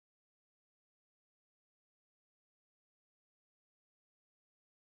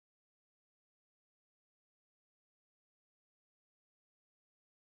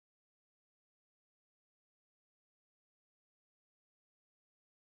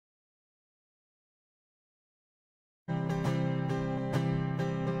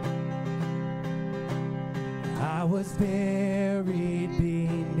I was buried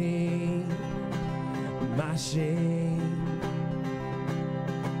beneath my shame.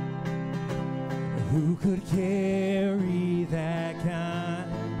 Who could carry that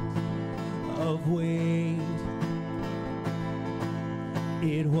kind of weight?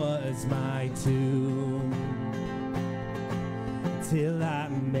 It was my tomb till I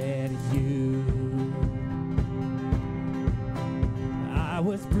met you. I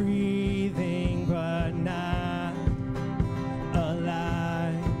was breathing but not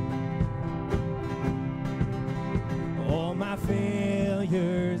alive. All my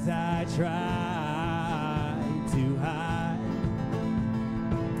failures I tried to hide.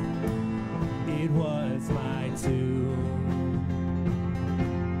 It was my tomb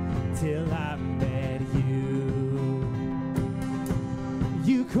till I met you.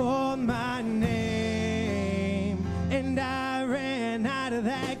 You called my name and I ran out of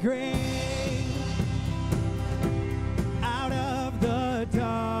that grave, out of the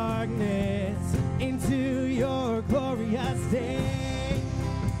darkness into your glorious day.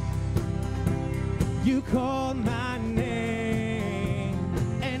 You called my name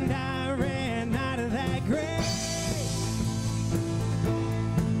and I ran out of that grave,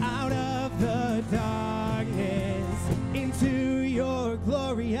 out of the darkness into your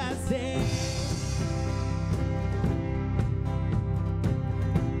glorious day.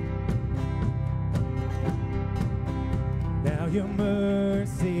 Now your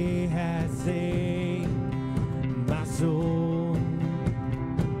mercy has saved my soul.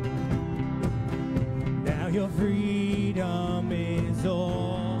 Now your freedom is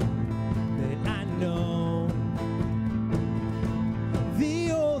all that I know.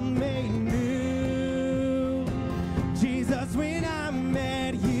 The old made new, Jesus, when I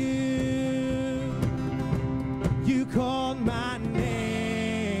met you. You called my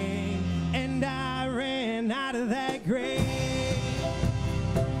name and I ran out of that grave,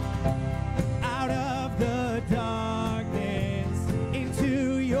 out of the darkness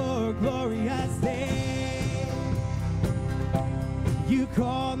into your glorious day. You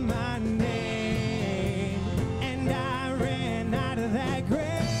called my name and I ran out of that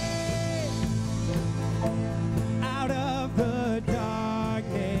grave, out of the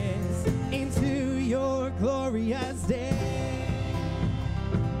darkness into your glorious day.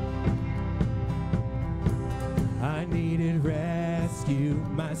 I needed rescue,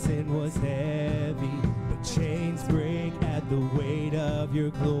 my sin was heavy, but chains break at the weight of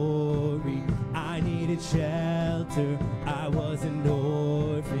your glory. I needed shelter, I was an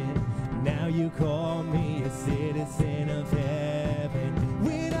orphan. Now you call me a citizen of heaven.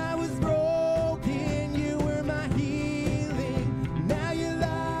 When I was broken, you were my healing. Now your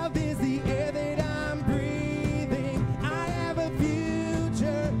love is the air that I'm breathing. I have a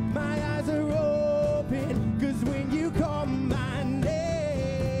future, my eyes are open, 'cause when you call my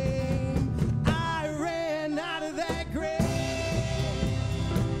name, I ran out of that grave,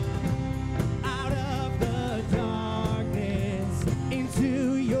 out of the darkness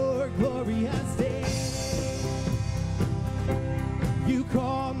into your glorious day. You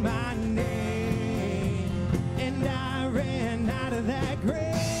called my name and I ran out of that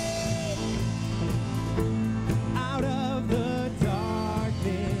grave, out of the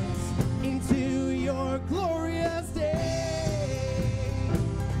darkness into your glorious day.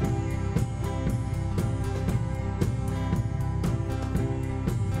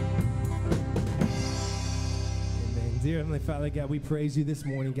 Amen. Dear Heavenly Father, God, we praise you this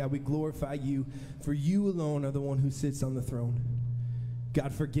morning. God, we glorify you, for you alone are the one who sits on the throne.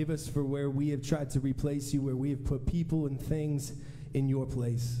 God, forgive us for where we have tried to replace you, where we have put people and things in your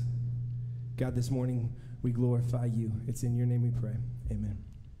place. God, this morning we glorify you. It's in your name we pray. Amen.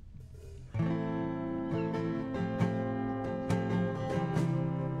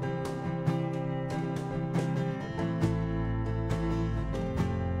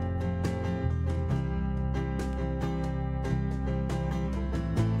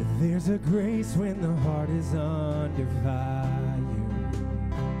 There's a grace when the heart is under fire,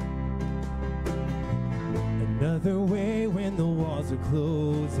 another way when the walls are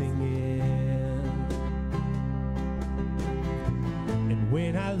closing in. And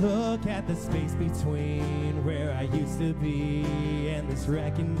when I look at the space between where I used to be and this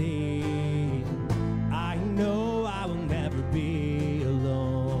reckoning, I know I will never be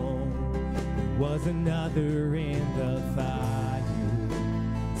alone. There was another in the fire,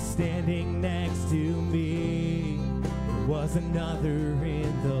 standing next to me. There was another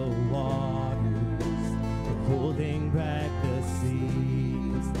in the waters, holding back the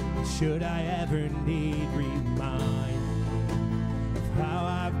seas. Should I ever need reminding of how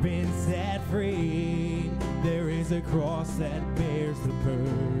I've been set free, There is a cross that bears the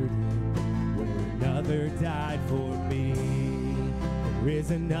burden, where another died for me. There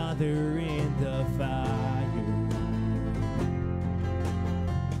is another in the fire.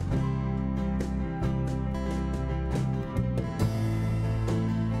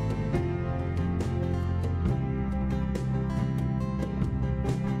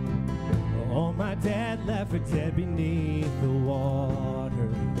 All my dad left for dead beneath the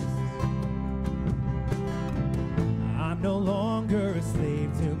waters. I'm no longer a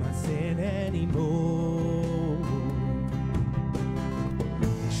slave to my sin anymore.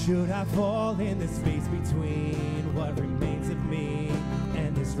 Should I fall in the space between what remains of me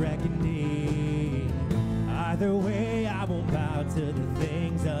and this reckoning? Either way, I won't bow to the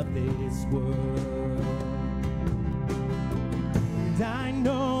things of this world. And I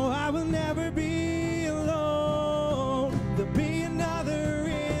know I will never be alone. There'll be another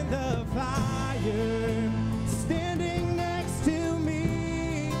in the fire, standing next to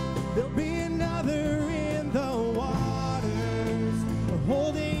me. There'll be another in the waters,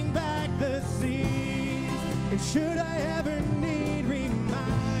 holding back the seas. And should I ever need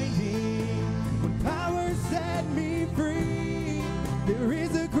reminding, when power set me free, there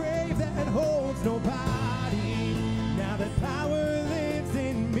is a grave that holds nobody. Now that power lives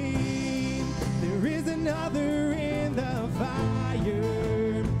in me, there is another in the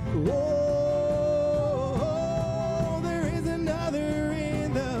fire. Oh, there is another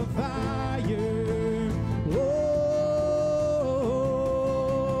in the fire. Oh,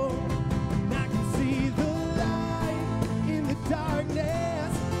 and I can see the light in the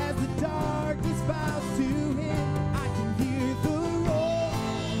darkness as the darkness bows to him. I can hear the roar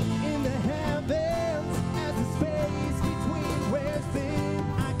in the heavens as the space between wears thin.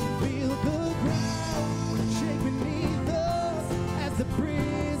 I can feel the ground shake beneath us as the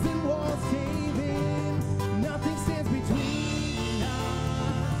prison walls cave in. Nothing stands between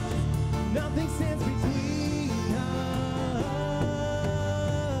us. Nothing stands between us.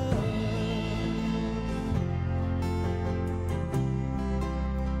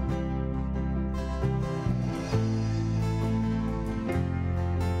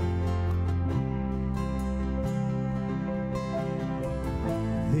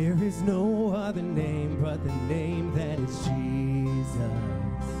 There is no other name but the name that is Jesus.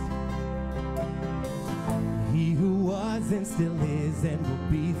 He who was and still is and will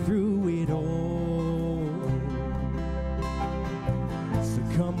be through it all. So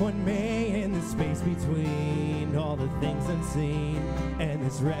come what may in the space between all the things unseen and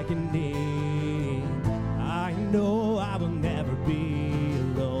this reckoning, I know I will never be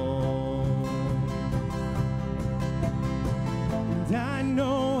alone. And I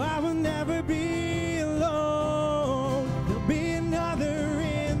know I will never be alone. There'll be another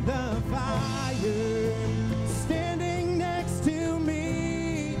in the fire, standing next to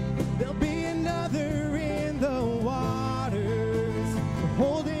me. There'll be another in the waters,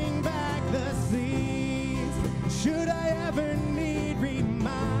 holding back the seas. Should I ever need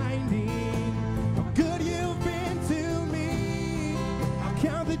reminding how good you've been to me, I'll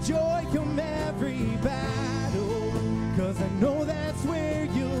count the joy come every battle, 'cause I know that's where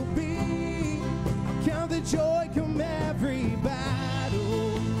you'll be. I'll count the joy come every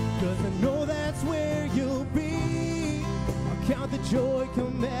battle, 'cause I know that's where you'll be. I'll count the joy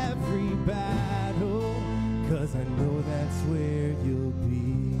come every battle, 'cause I know that's where you'll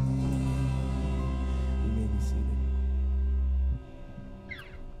be. You may be seated.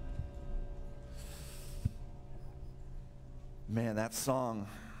 Man, that song,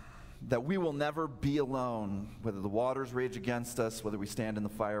 that we will never be alone, whether the waters rage against us, whether we stand in the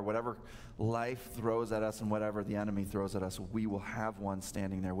fire, whatever life throws at us and whatever the enemy throws at us, we will have one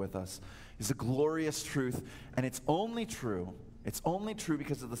standing there with us, is a glorious truth, and it's only true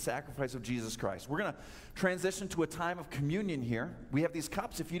because of the sacrifice of Jesus Christ. We're going to transition to a time of communion here. We have these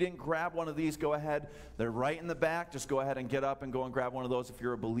cups. If you didn't grab one of these, go ahead. They're right in the back. Just go ahead and get up and go and grab one of those if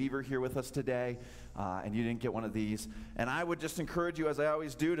you're a believer here with us today and you didn't get one of these. And I would just encourage you, as I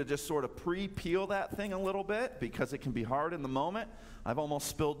always do, to just sort of pre-peel that thing a little bit, because it can be hard in the moment. I've almost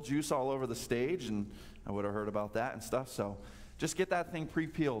spilled juice all over the stage, and I would have heard about that and stuff. So just get that thing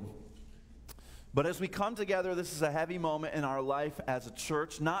pre-peeled. But as we come together, this is a heavy moment in our life as a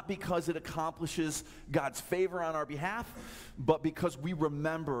church, not because it accomplishes God's favor on our behalf, but because we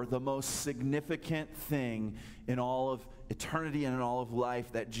remember the most significant thing in all of eternity and in all of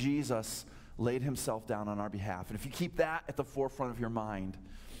life, that Jesus laid himself down on our behalf. And if you keep that at the forefront of your mind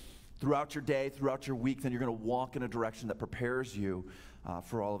throughout your day, throughout your week, then you're going to walk in a direction that prepares you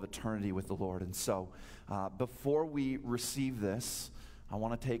for all of eternity with the Lord. And so before we receive this, I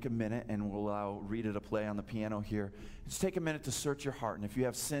want to take a minute, and we'll allow Rita to play on the piano here. Just take a minute to search your heart. And if you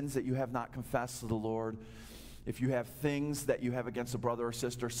have sins that you have not confessed to the Lord, if you have things that you have against a brother or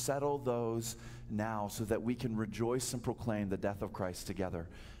sister, settle those now so that we can rejoice and proclaim the death of Christ together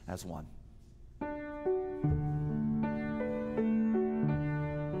as one.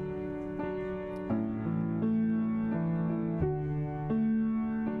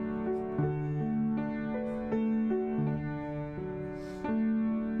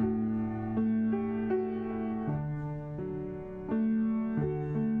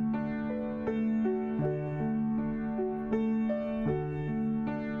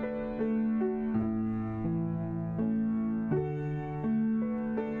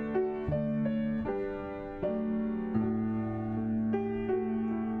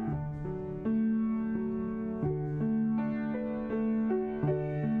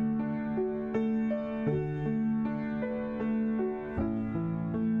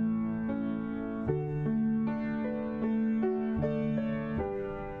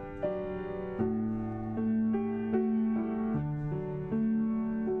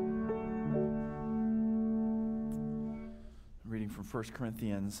 From 1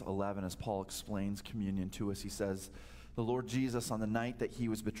 Corinthians 11, as Paul explains communion to us, he says, "The Lord Jesus, on the night that he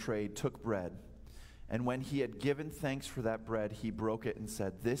was betrayed, took bread. And when he had given thanks for that bread, he broke it and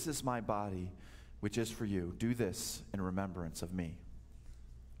said, 'This is my body, which is for you. Do this in remembrance of me.'"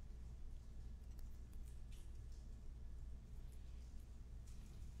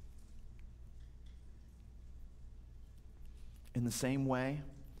 In the same way,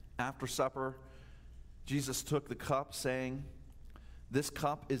 after supper, Jesus took the cup, saying, "This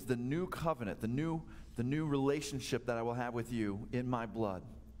cup is the new covenant, the new relationship that I will have with you in my blood.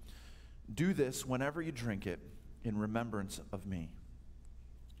 Do this whenever you drink it in remembrance of me."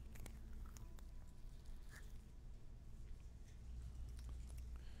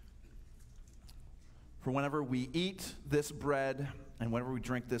 For whenever we eat this bread and whenever we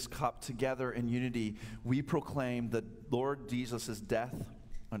drink this cup together in unity, we proclaim the Lord Jesus' death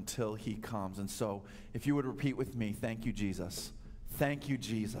until he comes. And so, if you would repeat with me, thank you, Jesus. Thank you,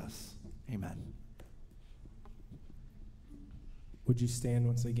 Jesus. Amen. Would you stand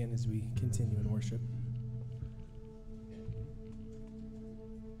once again as we continue in worship?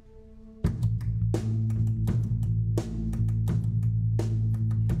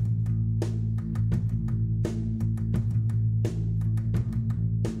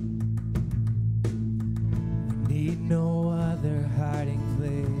 We need no other hiding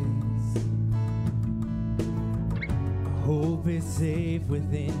place. Hope is safe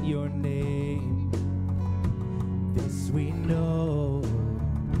within your name. This we know,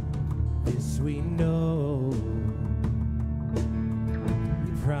 this we know.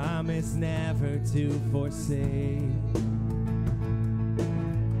 You promise never to forsake.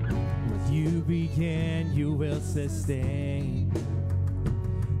 What you began, you will sustain.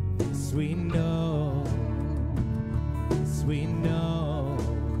 This we know, this we know.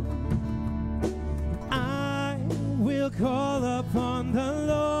 We'll call upon the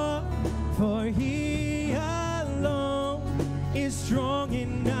Lord, for he alone is strong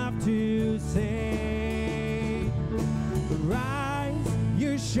enough to save. Rise,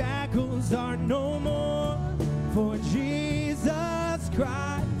 your shackles are no more, for Jesus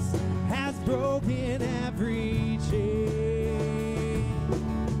Christ has broken every chain.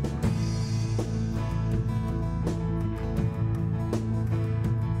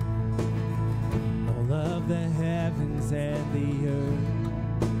 All of the heavens and the earth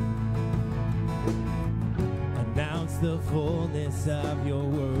announce the fullness of your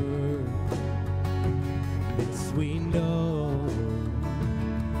word. This we know,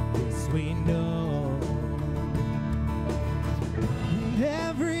 this we know. And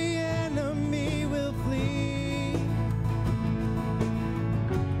every enemy will flee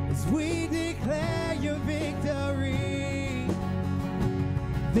as we declare your victory.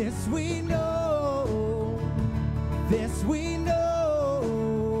 This we know, this we know.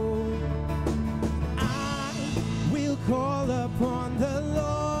 I will call upon the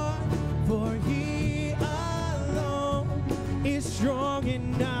Lord, for he alone is strong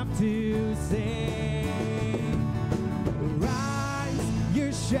enough to save. Rise,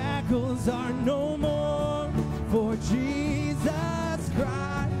 your shackles are no more, for Jesus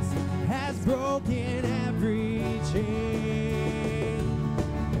Christ has broken every chain.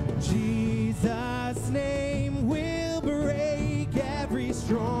 Jesus' name will break every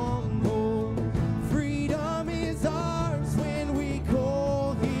stronghold. Freedom is ours when we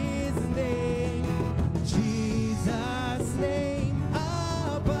call his name. Jesus' name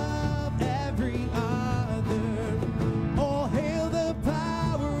above every other. All hail the power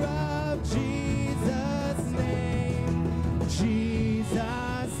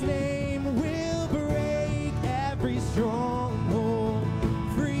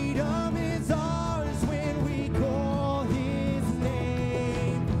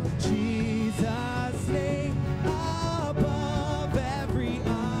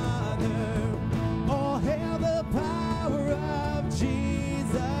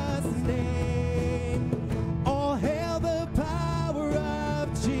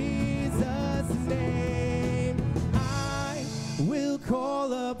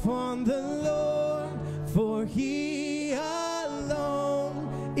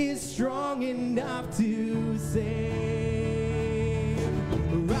is strong enough to save.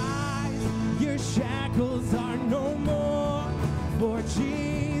 Rise, your shackles are no more, for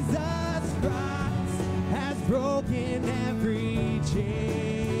Jesus Christ has broken every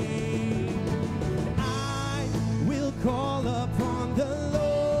chain. I will call upon the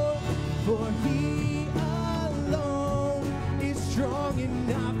Lord, for he alone is strong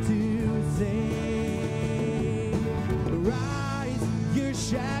enough to save. Rise, your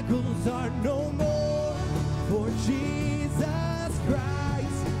shackles are no more, for Jesus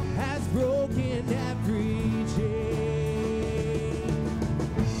Christ has broken every chain.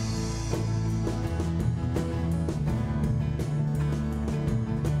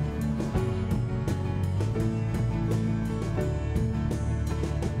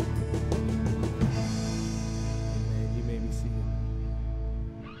 Amen. You may be seated.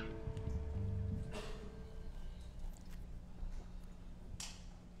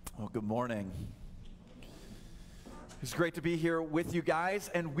 Well, good morning. It's great to be here with you guys,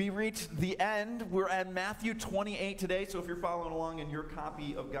 and we reached the end. We're at Matthew 28 today, so if you're following along in your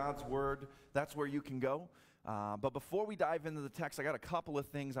copy of God's Word, that's where you can go. But before we dive into the text, I got a couple of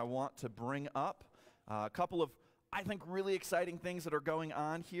things I want to bring up. A couple of, I think, really exciting things that are going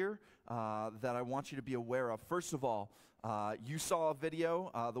on here that I want you to be aware of. First of all, you saw a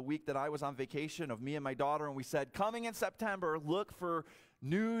video the week that I was on vacation of me and my daughter, and we said, coming in September, look for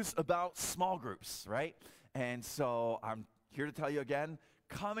news about small groups, right? And so I'm here to tell you again,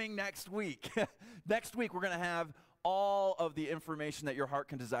 coming next week. Next week, we're going to have all of the information that your heart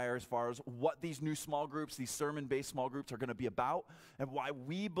can desire as far as what these new small groups, these sermon-based small groups are going to be about, and why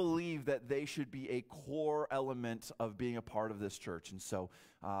we believe that they should be a core element of being a part of this church. And so,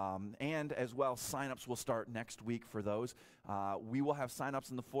 and as well, sign-ups will start next week for those. We will have sign-ups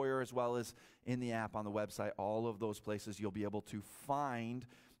in the foyer as well as in the app on the website. All of those places you'll be able to find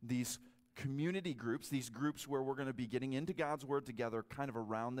these community groups, these groups where we're going to be getting into God's Word together kind of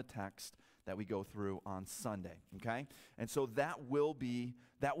around the text that we go through on Sunday, okay? And so that will be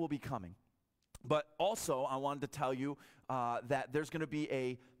coming. But also, I wanted to tell you that there's going to be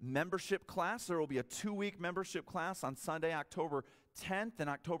a membership class. There will be a 2-week membership class on Sunday, October 10th and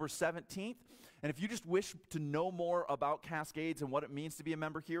October 17th. And if you just wish to know more about Cascades and what it means to be a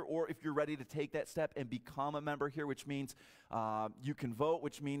member here, or if you're ready to take that step and become a member here, which means you can vote,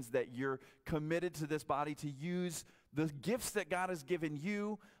 which means that you're committed to this body to use the gifts that God has given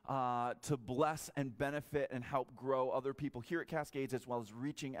you to bless and benefit and help grow other people here at Cascades, as well as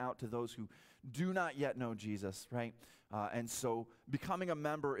reaching out to those who do not yet know Jesus, right? And so becoming a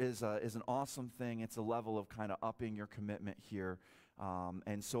member is an awesome thing. It's a level of kind of upping your commitment here.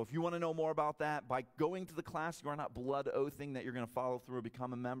 And so if you want to know more about that, by going to the class, you are not blood oathing that you're going to follow through or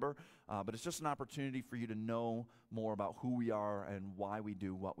become a member, but it's just an opportunity for you to know more about who we are and why we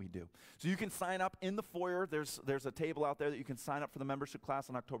do what we do. So you can sign up in the foyer. There's a table out there that you can sign up for the membership class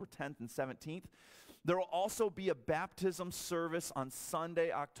on October 10th and 17th. There will also be a baptism service on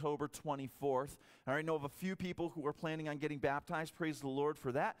Sunday, October 24th. I already know of a few people who are planning on getting baptized. Praise the Lord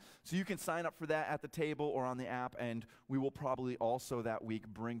for that. So you can sign up for that at the table or on the app, and we will probably also that week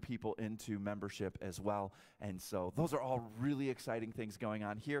bring people into membership as well. And so those are all really exciting things going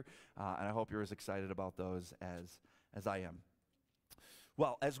on here, and I hope you're as excited about those as I am.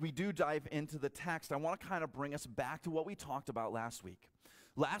 Well, as we do dive into the text, I want to kind of bring us back to what we talked about last week.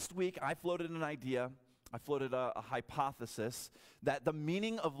 Last week, I floated an idea, I floated a hypothesis that the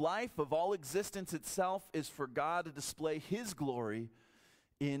meaning of life, of all existence itself, is for God to display His glory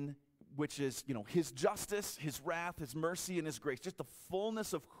in which is, His justice, His wrath, His mercy, and His grace, just the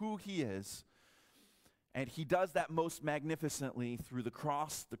fullness of who He is. And He does that most magnificently through the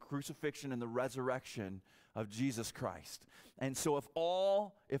cross, the crucifixion, and the resurrection of Jesus Christ. And so if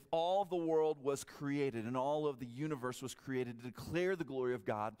all the world was created and all of the universe was created to declare the glory of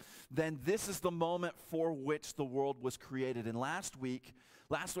God, then this is the moment for which the world was created. And last week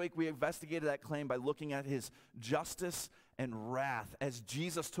we investigated that claim by looking at His justice and wrath as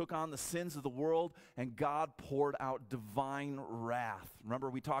Jesus took on the sins of the world and God poured out divine wrath. Remember,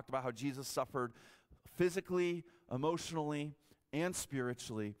 we talked about how Jesus suffered physically, emotionally, and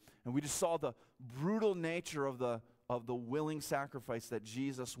spiritually, and we just saw the brutal nature of the willing sacrifice that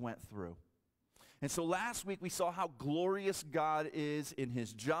Jesus went through. And so last week we saw how glorious God is in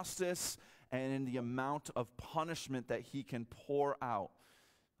His justice and in the amount of punishment that He can pour out.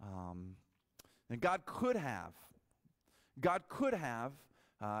 And God could have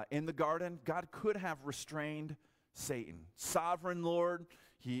in the garden, God could have restrained Satan. Sovereign Lord,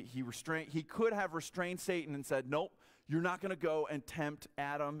 He could have restrained Satan and said, nope, you're not going to go and tempt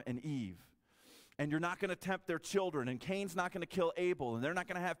Adam and Eve. and you're not going to tempt their children, and Cain's not going to kill Abel, and they're not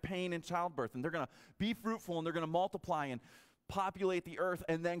going to have pain in childbirth, and they're going to be fruitful, and they're going to multiply and populate the earth.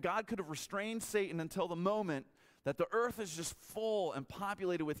 And then God could have restrained Satan until the moment that the earth is just full and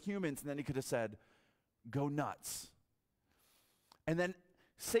populated with humans, and then he could have said, go nuts. And then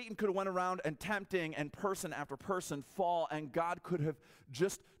Satan could have went around and tempting, and person after person fall, and God could have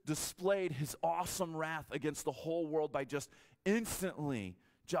just displayed his awesome wrath against the whole world by just instantly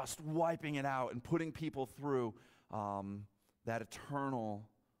just wiping it out and putting people through that eternal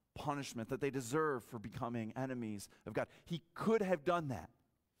punishment that they deserve for becoming enemies of God. He could have done that.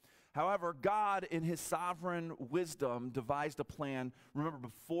 However, God, in his sovereign wisdom, devised a plan, remember,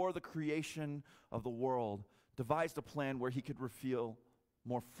 before the creation of the world, devised a plan where he could reveal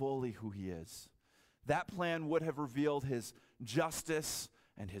more fully who he is. That plan would have revealed his justice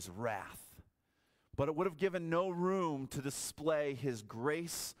and his wrath, but it would have given no room to display his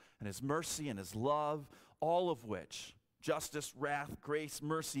grace and his mercy and his love, all of which, justice, wrath, grace,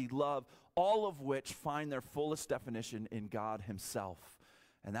 mercy, love, all of which find their fullest definition in God himself.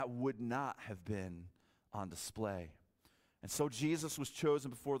 And that would not have been on display. And so Jesus was chosen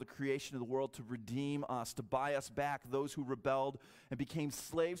before the creation of the world to redeem us, to buy us back, those who rebelled and became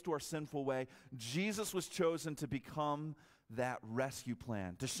slaves to our sinful way. Jesus was chosen to become that rescue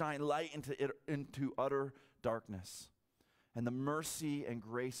plan, to shine light into utter darkness. And the mercy and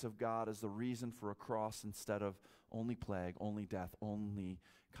grace of God is the reason for a cross instead of only plague, only death, only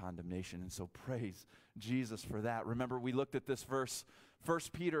condemnation. And so praise Jesus for that. Remember, we looked at this verse, 1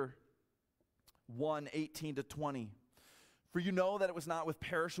 Peter 1:18-20. For you know that it was not with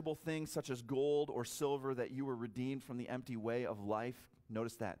perishable things such as gold or silver that you were redeemed from the empty way of life.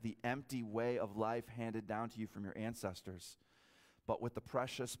 Notice that, the empty way of life handed down to you from your ancestors, but with the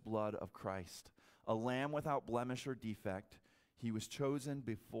precious blood of Christ, a lamb without blemish or defect. He was chosen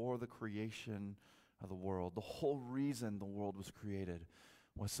before the creation of the world. The whole reason the world was created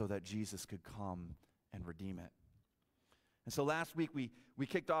was so that Jesus could come and redeem it. And so last week we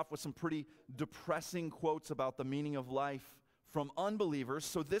kicked off with some pretty depressing quotes about the meaning of life from unbelievers.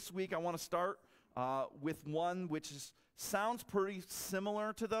 So this week I want to start with one which sounds pretty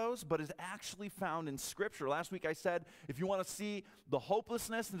similar to those, but is actually found in Scripture. Last week I said, if you want to see the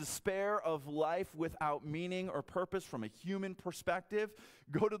hopelessness and despair of life without meaning or purpose from a human perspective,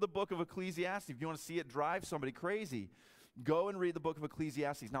 go to the book of Ecclesiastes. If you want to see it drive somebody crazy, go and read the book of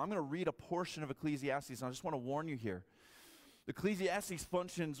Ecclesiastes. Now I'm going to read a portion of Ecclesiastes, and I just want to warn you here. Ecclesiastes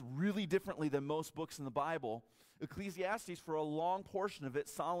functions really differently than most books in the Bible. Ecclesiastes, for a long portion of it,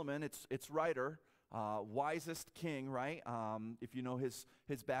 Solomon, its writer, wisest king, right? If you know his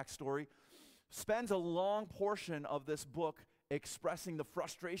backstory, spends a long portion of this book expressing the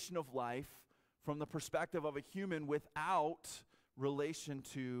frustration of life from the perspective of a human without relation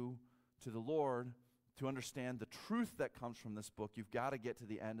to the Lord. To understand the truth that comes from this book, you've got to get to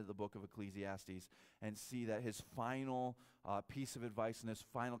the end of the book of Ecclesiastes and see that his final piece of advice and his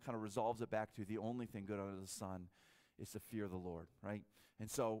final kind of resolves it back to the only thing good under the sun is to fear the Lord, right? And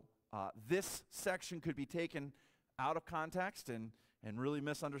so this section could be taken out of context and really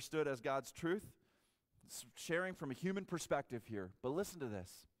misunderstood as God's truth. It's sharing from a human perspective here, but listen to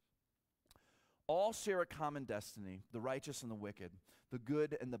this. All share a common destiny, the righteous and the wicked, the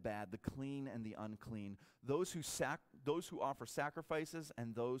good and the bad, the clean and the unclean, those who offer sacrifices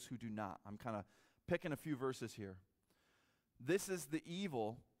and those who do not. I'm kind of picking a few verses here. This is the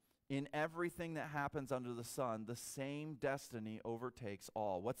evil in everything that happens under the sun. The same destiny overtakes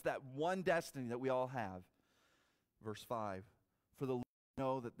all. What's that one destiny that we all have? Verse 5, for the living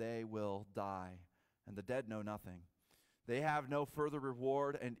know that they will die, and the dead know nothing. They have no further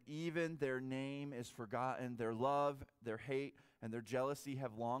reward, and even their name is forgotten. Their love, their hate, and their jealousy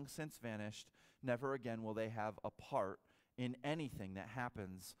have long since vanished. Never again will they have a part in anything that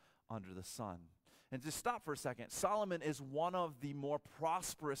happens under the sun. And just stop for a second. Solomon is one of the more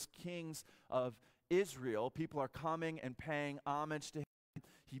prosperous kings of Israel. People are coming and paying homage to him.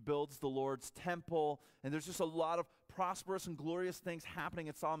 He builds the Lord's temple, and there's just a lot of prosperous and glorious things happening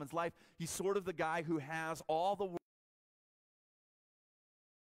in Solomon's life. He's sort of the guy who has all the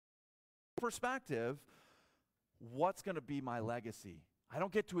perspective. What's going to be my legacy? I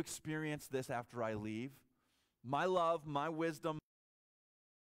don't get to experience this after I leave. My love, my wisdom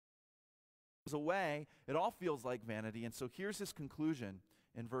goes away. It all feels like vanity. And so here's his conclusion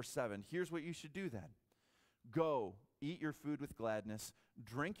in verse 7. Here's what you should do then. Go, eat your food with gladness,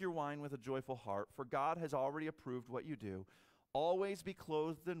 drink your wine with a joyful heart, for God has already approved what you do. Always be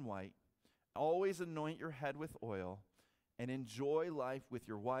clothed in white, always anoint your head with oil, and enjoy life with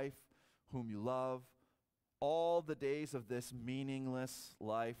your wife, whom you love, all the days of this meaningless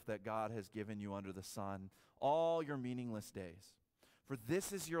life that God has given you under the sun, all your meaningless days. For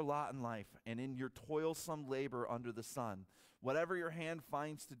this is your lot in life, and in your toilsome labor under the sun. Whatever your hand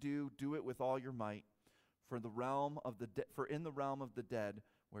finds to do, do it with all your might. For in the realm of the dead,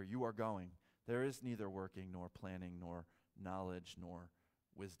 where you are going, there is neither working, nor planning, nor knowledge, nor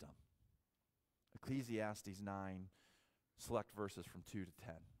wisdom. Ecclesiastes 9, select verses from 2 to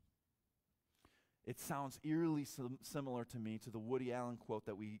 10. It sounds eerily similar to me to the Woody Allen quote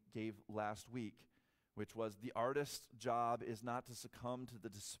that we gave last week, which was, the artist's job is not to succumb to the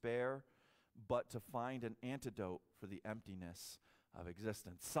despair, but to find an antidote for the emptiness of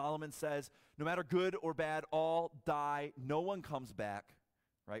existence. Solomon says, no matter good or bad, all die. No one comes back,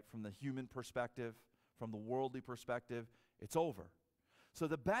 right? From the human perspective, from the worldly perspective, it's over. So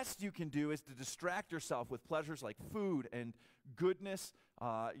the best you can do is to distract yourself with pleasures like food and goodness,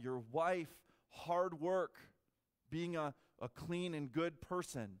 your wife, hard work, being a clean and good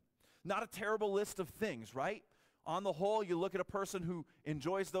person. Not a terrible list of things, right? On the whole, you look at a person who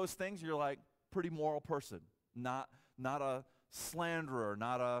enjoys those things, you're like, pretty moral person. Not a slanderer,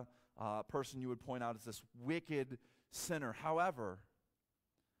 not a person you would point out as this wicked sinner. However,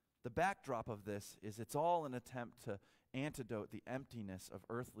 the backdrop of this is it's all an attempt to antidote the emptiness of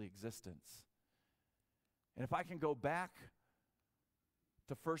earthly existence. And if I can go back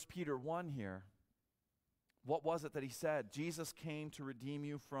to 1 Peter 1 here, what was it that he said? Jesus came to redeem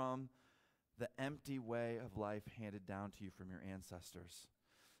you from the empty way of life handed down to you from your ancestors.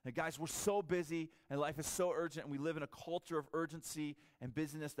 And guys, we're so busy and life is so urgent, and we live in a culture of urgency and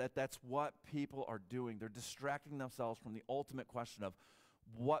busyness that's what people are doing. They're distracting themselves from the ultimate question of,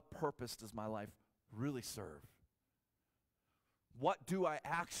 what purpose does my life really serve? What do I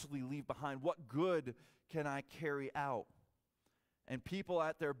actually leave behind? What good can I carry out? And people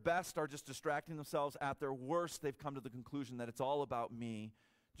at their best are just distracting themselves. At their worst, they've come to the conclusion that it's all about me,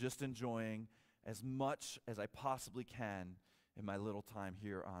 just enjoying as much as I possibly can in my little time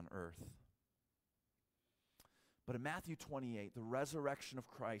here on earth. But in Matthew 28, the resurrection of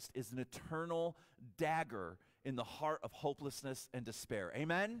Christ is an eternal dagger in the heart of hopelessness and despair.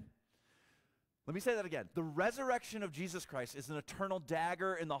 Amen? Let me say that again. The resurrection of Jesus Christ is an eternal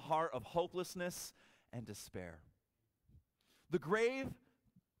dagger in the heart of hopelessness and despair. The grave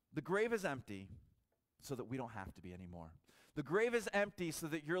is empty so that we don't have to be anymore. The grave is empty so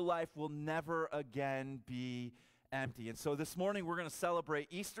that your life will never again be empty. And so this morning we're going to celebrate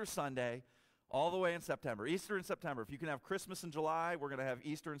Easter Sunday all the way in September. Easter in September. If you can have Christmas in July, we're going to have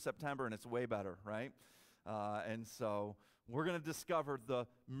Easter in September, and it's way better, right? And so we're going to discover the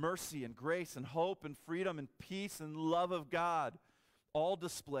mercy and grace and hope and freedom and peace and love of God, all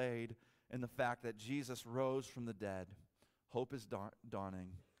displayed in the fact that Jesus rose from the dead. Hope is dawning.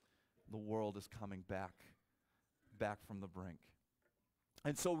 The world is coming back from the brink.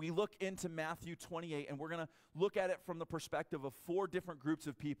 And so we look into Matthew 28, and we're going to look at it from the perspective of 4 different groups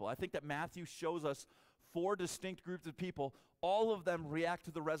of people. I think that Matthew shows us 4 distinct groups of people. All of them react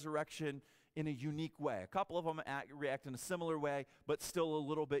to the resurrection in a unique way. A couple of them react in a similar way, but still a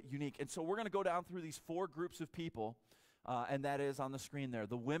little bit unique. And so we're going to go down through these 4 groups of people, and that is on the screen there.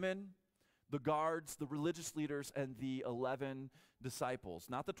 The women, the guards, the religious leaders, and the 11 disciples.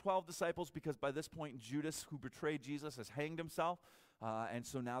 Not the 12 disciples, because by this point Judas, who betrayed Jesus, has hanged himself. And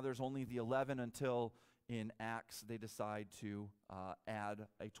so now there's only the 11 until in Acts they decide to add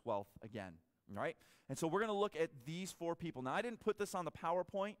a 12th again. All right? And so we're going to look at these 4 people. Now, I didn't put this on the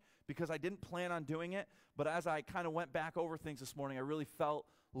PowerPoint because I didn't plan on doing it, but as I kind of went back over things this morning, I really felt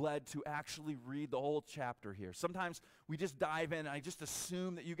led to actually read the whole chapter here. Sometimes we just dive in, and I just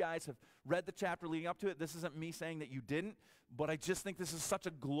assume that you guys have read the chapter leading up to it. This isn't me saying that you didn't, but I just think this is such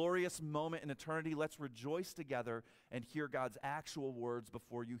a glorious moment in eternity. Let's rejoice together and hear God's actual words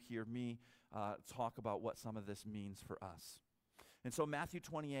before you hear me talk about what some of this means for us. And so Matthew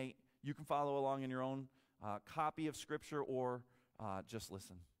 28, you can follow along in your own copy of Scripture, or just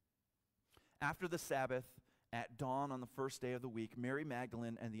listen. After the Sabbath, at dawn on the first day of the week, Mary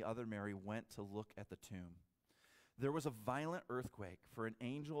Magdalene and the other Mary went to look at the tomb. There was a violent earthquake, for an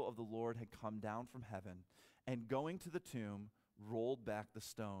angel of the Lord had come down from heaven, and going to the tomb, rolled back the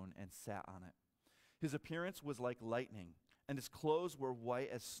stone and sat on it. His appearance was like lightning, and his clothes were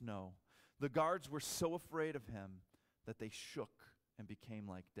white as snow. The guards were so afraid of him that they shook and became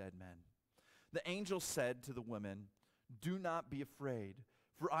like dead men. The angel said to the women, "Do not be afraid,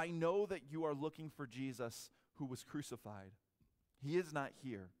 for I know that you are looking for Jesus who was crucified. He is not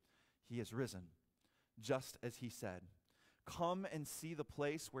here. He has risen, just as he said. Come and see the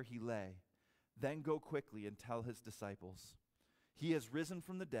place where he lay. Then go quickly and tell his disciples, He has risen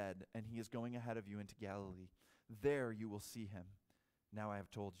from the dead, and he is going ahead of you into Galilee. There you will see him. Now I have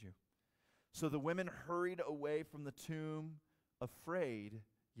told you." So the women hurried away from the tomb, afraid,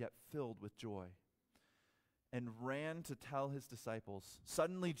 yet filled with joy, and ran to tell his disciples.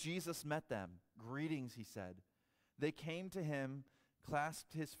 Suddenly Jesus met them. "Greetings," he said. They came to him,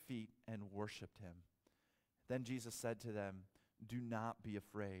 clasped his feet, and worshiped him. Then Jesus said to them, "Do not be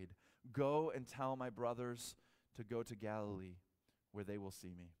afraid. Go and tell my brothers to go to Galilee, where they will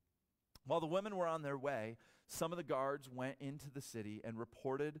see me." While the women were on their way, some of the guards went into the city and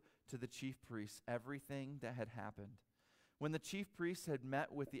reported to the chief priests everything that had happened. When the chief priests had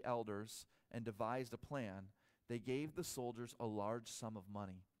met with the elders and devised a plan, they gave the soldiers a large sum of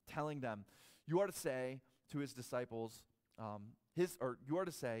money, telling them, "You are to say to his disciples, his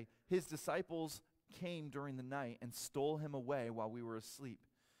disciples came during the night and stole him away while we were asleep.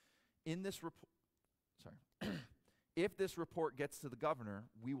 If this report gets to the governor,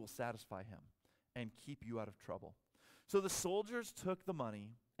 we will satisfy him and keep you out of trouble." So the soldiers took the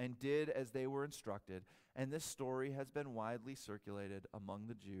money and did as they were instructed, and this story has been widely circulated among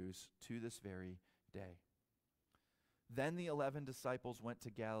the Jews to this very day. Then the 11 disciples went to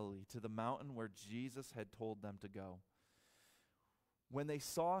Galilee, to the mountain where Jesus had told them to go. When they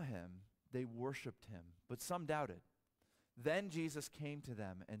saw him, they worshiped him, but some doubted. Then Jesus came to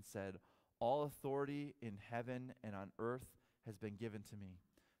them and said, "All authority in heaven and on earth has been given to me.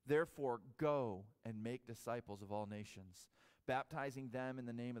 Therefore, go and make disciples of all nations, baptizing them in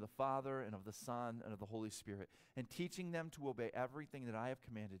the name of the Father and of the Son and of the Holy Spirit, and teaching them to obey everything that I have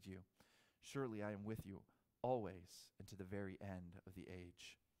commanded you. Surely I am with you always and to the very end of the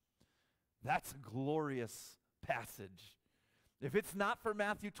age." That's a glorious passage. If it's not for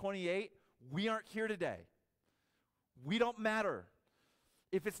Matthew 28, we aren't here today. We don't matter.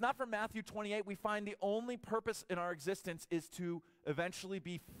 If it's not for Matthew 28, we find the only purpose in our existence is to eventually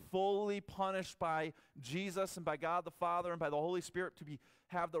be fully punished by Jesus and by God the Father and by the Holy Spirit, to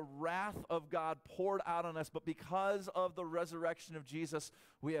have the wrath of God poured out on us. But because of the resurrection of Jesus,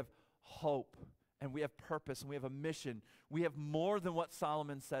 we have hope and we have purpose and we have a mission. We have more than what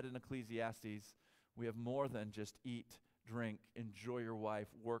Solomon said in Ecclesiastes. We have more than just eat, drink, enjoy your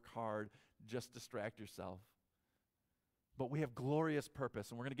wife, work hard, just distract yourself. But we have glorious purpose,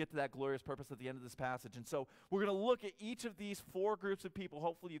 and we're going to get to that glorious purpose at the end of this passage. And so we're going to look at each of these four groups of people.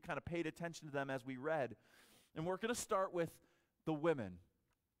 Hopefully you kind of paid attention to them as we read. And we're going to start with the women.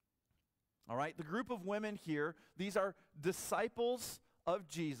 All right, the group of women here, these are disciples of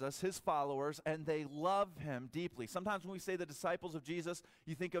Jesus, his followers, and they love him deeply. Sometimes when we say the disciples of Jesus,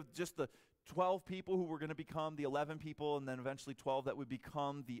 you think of just the 12 people who were going to become the 11 people, and then eventually 12 that would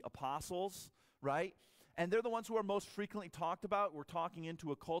become the apostles, right? And they're the ones who are most frequently talked about. We're talking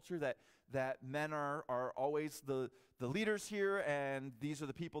into a culture that men are always the leaders here, and these are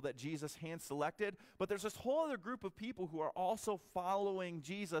the people that Jesus hand-selected. But there's this whole other group of people who are also following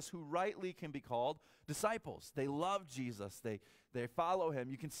Jesus, who rightly can be called disciples. They love Jesus. They follow him.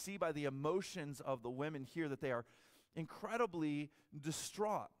 You can see by the emotions of the women here that they are incredibly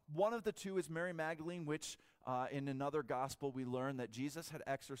distraught. One of the two is Mary Magdalene, which in another gospel we learn that Jesus had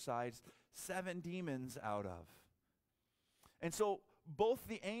exorcised 7 demons out of. And so both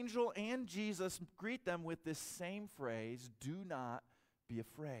the angel and Jesus greet them with this same phrase, "Do not be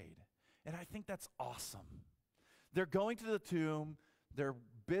afraid." And I think that's awesome. They're going to the tomb, they're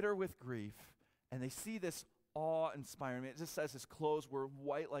bitter with grief, and they see this awe-inspiring. It just says his clothes were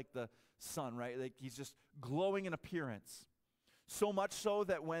white like the sun, right? Like he's just glowing in appearance. So much so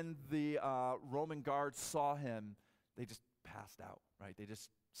that when the Roman guards saw him, they just passed out, right? They just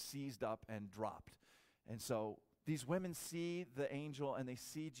seized up and dropped. And so these women see the angel and they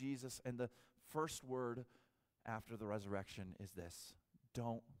see Jesus, and the first word after the resurrection is this: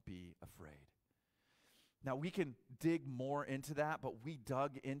 don't be afraid. Now we can dig more into that, but we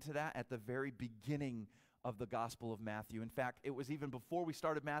dug into that at the very beginning of the Gospel of Matthew. In fact, it was even before we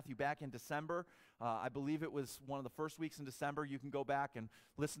started Matthew back in December. I believe it was one of the first weeks in December. You can go back and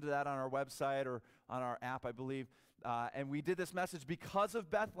listen to that on our website or on our app, I believe. And we did this message because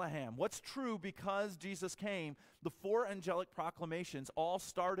of Bethlehem. What's true because Jesus came? The 4 angelic proclamations all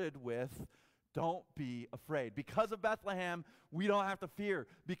started with, don't be afraid. Because of Bethlehem, we don't have to fear.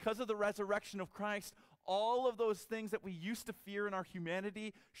 Because of the resurrection of Christ, all of those things that we used to fear in our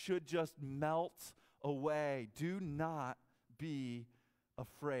humanity should just melt away. Do not be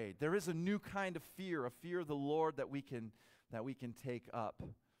afraid. There is a new kind of fear, a fear of the Lord that we can take up.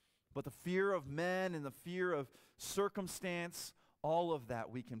 But the fear of men and the fear of circumstance, all of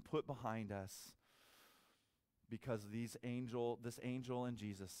that we can put behind us. because this angel and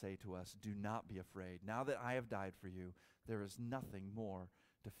Jesus say to us, do not be afraid. Now that I have died for you, there is nothing more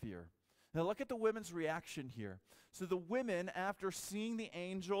to fear. Now look at the women's reaction here. So the women, after seeing the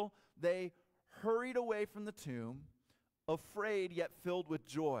angel, they hurried away from the tomb, afraid yet filled with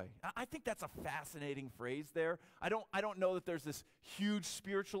joy. I think that's a fascinating phrase there. I don't know that there's this huge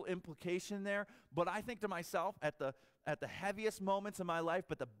spiritual implication there, but I think to myself, at the heaviest moments in my life,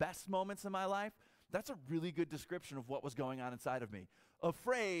 but the best moments in my life, that's a really good description of what was going on inside of me.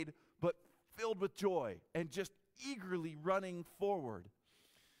 Afraid, but filled with joy, and just eagerly running forward.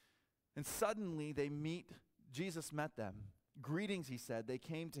 And suddenly Jesus met them. Greetings, he said. They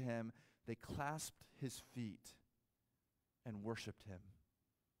came to him. They clasped his feet and worshiped him.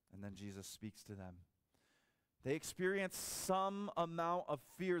 And then Jesus speaks to them. They experience some amount of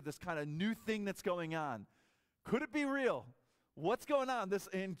fear, this kind of new thing that's going on. Could it be real? What's going on? This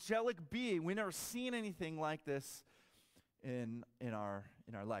angelic being, we never seen anything like this in our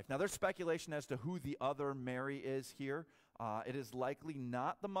life. Now, there's speculation as to who the other Mary is here. It is likely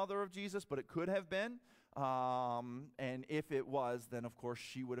not the mother of Jesus, but it could have been. And if it was, then of course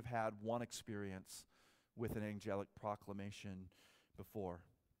she would have had one experience with an angelic proclamation before.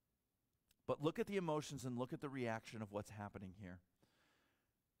 But look at the emotions and look at the reaction of what's happening here.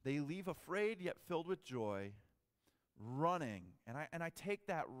 They leave afraid yet filled with joy, running. And I take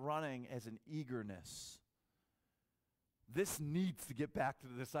that running as an eagerness. This needs to get back to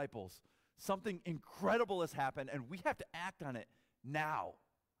the disciples. Something incredible has happened, and we have to act on it now.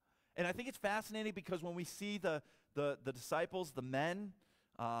 And I think it's fascinating because when we see the disciples, the men,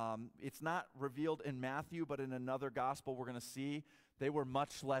 it's not revealed in Matthew, but in another gospel we're going to see, they were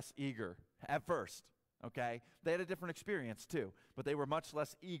much less eager at first, okay? They had a different experience too, but they were much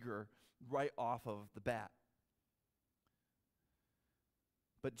less eager right off of the bat.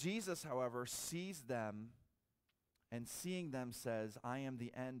 But Jesus, however, sees them, and seeing them says, I am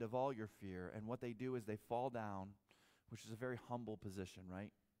the end of all your fear. And what they do is they fall down, which is a very humble position,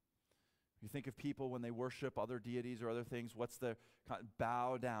 right? You think of people when they worship other deities or other things, what's the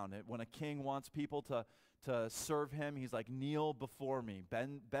bow down? When a king wants people to serve him, he's like, kneel before me,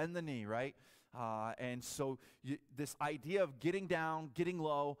 bend the knee, right? And so this idea of getting down, getting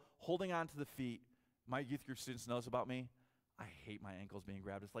low, holding on to the feet. My youth group students know this about me. I hate my ankles being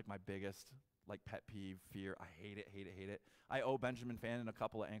grabbed. It's like my biggest pet peeve, fear. I hate it, hate it, hate it. I owe Benjamin Fannin a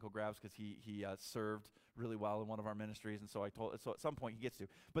couple of ankle grabs because he served really well in one of our ministries, and so at some point he gets to.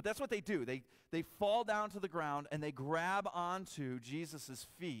 But that's what they do. They fall down to the ground and they grab onto Jesus'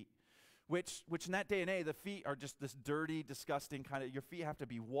 feet, which in that day and age, the feet are just this dirty, disgusting kind of, your feet have to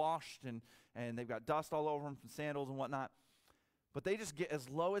be washed and they've got dust all over them from sandals and whatnot. But they just get as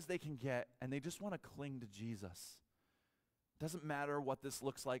low as they can get, and they just want to cling to Jesus. Doesn't matter what this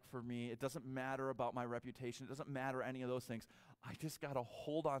looks like for me. It doesn't matter about my reputation. It doesn't matter any of those things. I just got to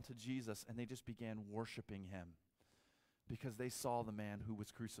hold on to Jesus. And they just began worshiping him because they saw the man who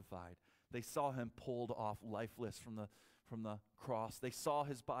was crucified. They saw him pulled off lifeless from the cross. They saw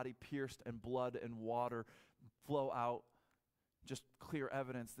his body pierced and blood and water flow out. Just clear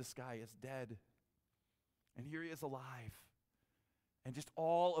evidence this guy is dead. And here he is alive. And just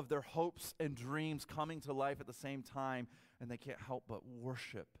all of their hopes and dreams coming to life at the same time, and they can't help but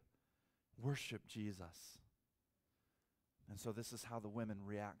worship Jesus. And so this is how the women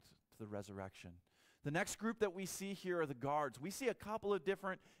react to the resurrection. The next group that we see here are the guards. We see a couple of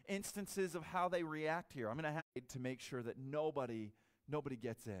different instances of how they react here. I'm going to have to make sure that nobody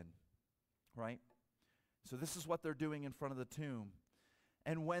gets in, right? So this is what they're doing in front of the tomb.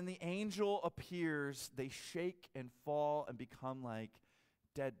 And when the angel appears, they shake and fall and become like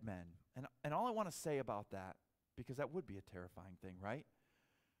dead men. And all I want to say about that, because that would be a terrifying thing, right?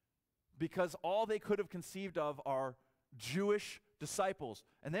 Because all they could have conceived of are Jewish disciples.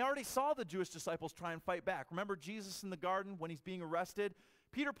 And they already saw the Jewish disciples try and fight back. Remember Jesus in the garden when he's being arrested?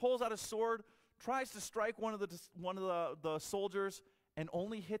 Peter pulls out his sword, tries to strike one of the soldiers, and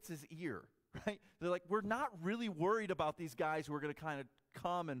only hits his ear. Right? They're like, we're not really worried about these guys who are going to kind of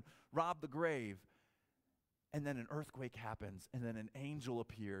come and rob the grave. And then an earthquake happens, and then an angel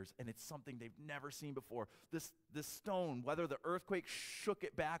appears, and it's something they've never seen before. This stone, whether the earthquake shook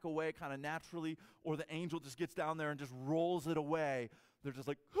it back away kind of naturally, or the angel just gets down there and just rolls it away, they're just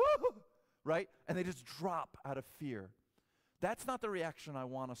like, right? And they just drop out of fear. That's not the reaction I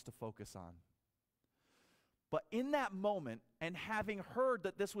want us to focus on. But in that moment, and having heard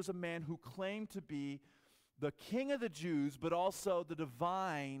that this was a man who claimed to be the King of the Jews, but also the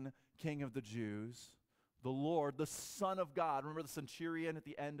divine King of the Jews, the Lord, the Son of God. Remember the centurion at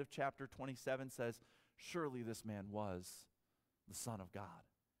the end of chapter 27 says, surely this man was the Son of God.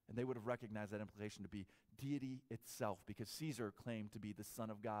 And they would have recognized that implication to be deity itself, because Caesar claimed to be the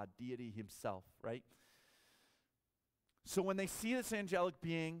Son of God, deity himself, right? So when they see this angelic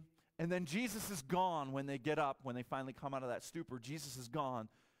being, and then Jesus is gone when they get up, when they finally come out of that stupor, Jesus is gone,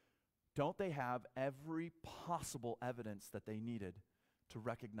 don't they have every possible evidence that they needed to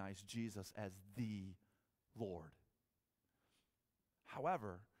recognize Jesus as the Lord?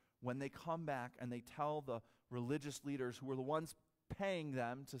 However, when they come back and they tell the religious leaders who were the ones paying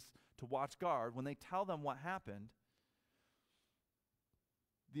them to watch guard, when they tell them what happened,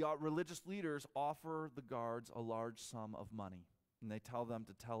 the religious leaders offer the guards a large sum of money. And they tell them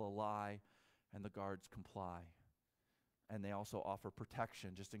to tell a lie, and the guards comply. And they also offer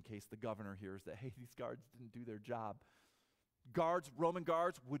protection just in case the governor hears that, hey, these guards didn't do their job. Roman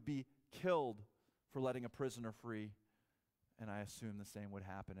guards would be killed for letting a prisoner free. And I assume the same would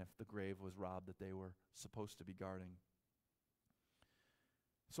happen if the grave was robbed that they were supposed to be guarding.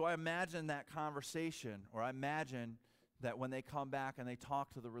 So I imagine that conversation, or I imagine that when they come back and they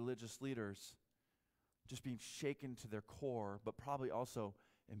talk to the religious leaders, just being shaken to their core, but probably also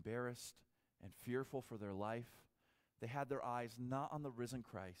embarrassed and fearful for their life. They had their eyes not on the risen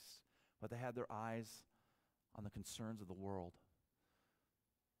Christ, but they had their eyes on the concerns of the world.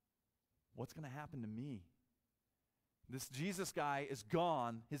 What's going to happen to me? This Jesus guy is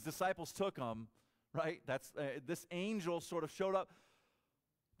gone. His disciples took him, right? This angel sort of showed up.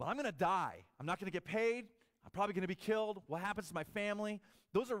 But I'm going to die. I'm not going to get paid. I'm probably going to be killed. What happens to my family?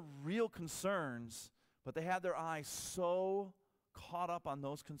 Those are real concerns, but they had their eyes so caught up on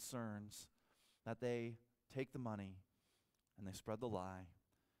those concerns that they take the money and they spread the lie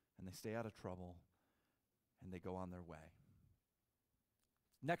and they stay out of trouble and they go on their way.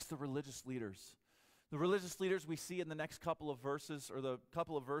 Next, the religious leaders. The religious leaders we see in the next couple of verses, or the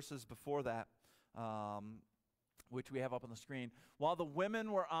couple of verses before that, which we have up on the screen. While the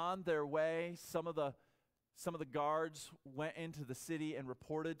women were on their way, some of the guards went into the city and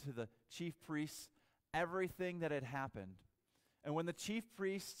reported to the chief priests everything that had happened. And when the chief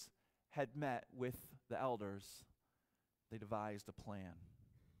priests had met with the elders, they devised a plan.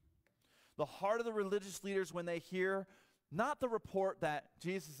 The heart of the religious leaders when they hear not the report that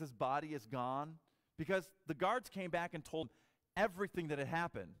Jesus' body is gone, because the guards came back and told everything that had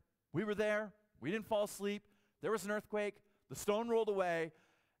happened. We were there, we didn't fall asleep, there was an earthquake, the stone rolled away,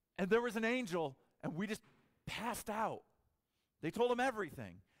 and there was an angel, and we just passed out. They told him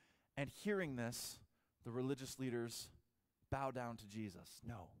everything. And hearing this, the religious leaders bow down to Jesus.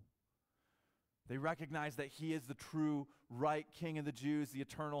 No. They recognize that he is the true, right King of the Jews, the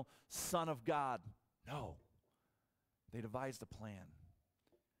eternal Son of God. No. They devised a plan.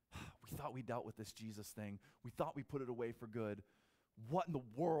 We thought we dealt with this Jesus thing. We thought we put it away for good. What in the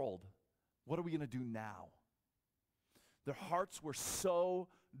world? What are we going to do now? Their hearts were so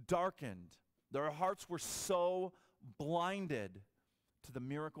darkened. Their hearts were so blinded to the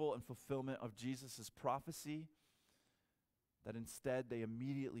miracle and fulfillment of Jesus' prophecy that instead they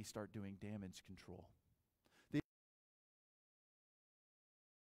immediately start doing damage control. They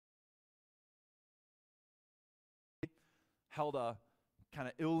held a kind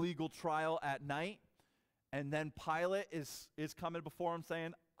of illegal trial at night, and then Pilate is coming before him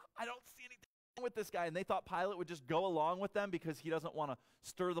saying, I don't see anything wrong with this guy. And they thought Pilate would just go along with them because he doesn't want to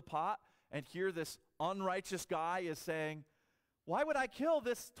stir the pot. And here this unrighteous guy is saying, why would I kill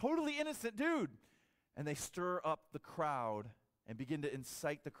this totally innocent dude? And they stir up the crowd and begin to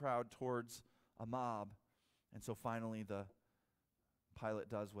incite the crowd towards a mob. And so finally the Pilate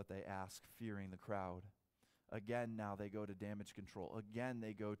does what they ask, fearing the crowd. Again, now they go to damage control. Again,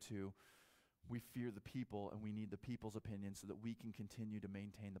 they go to, we fear the people and we need the people's opinion so that we can continue to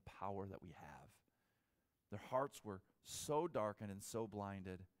maintain the power that we have. Their hearts were so darkened and so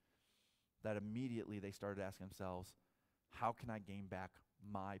blinded that immediately they started asking themselves, how can I gain back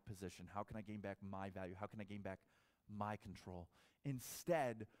my position? How can I gain back my value? How can I gain back my control?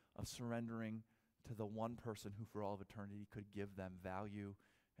 Instead of surrendering to the one person who for all of eternity could give them value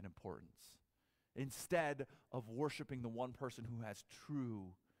and importance. Instead of worshiping the one person who has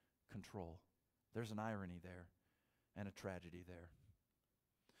true control. There's an irony there and a tragedy there.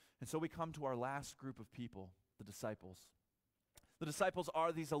 And so we come to our last group of people, the disciples. The disciples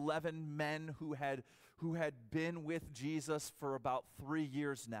are these 11 men who had been with Jesus for about 3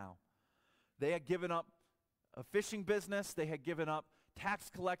 years now. They had given up a fishing business. They had given up tax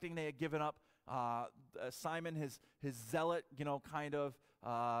collecting. They had given up Simon, his zealot, kind of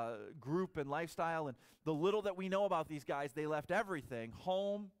group and lifestyle. And the little that we know about these guys, they left everything,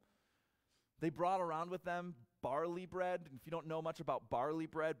 home. They brought around with them barley bread. And if you don't know much about barley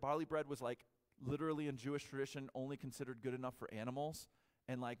bread was like literally in Jewish tradition only considered good enough for animals.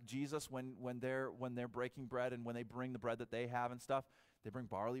 And like Jesus, when they're breaking bread and when they bring the bread that they have and stuff, they bring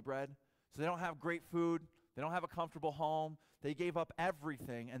barley bread. So they don't have great food. They don't have a comfortable home. They gave up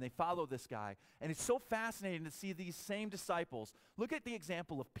everything, and they follow this guy. And it's so fascinating to see these same disciples. Look at the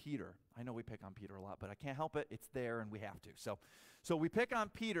example of Peter. I know we pick on Peter a lot, but I can't help it. It's there, and we have to. So we pick on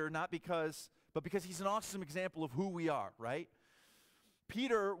Peter but because he's an awesome example of who we are, right?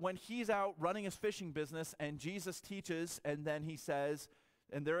 Peter, when he's out running his fishing business, and Jesus teaches, and then he says,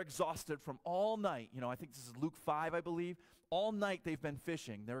 and they're exhausted from all night. I think this is Luke 5, I believe. All night they've been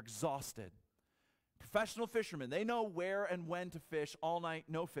fishing. They're exhausted. Professional fishermen, they know where and when to fish. All night,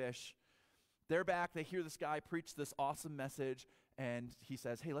 no fish. They're back. They hear this guy preach this awesome message, and he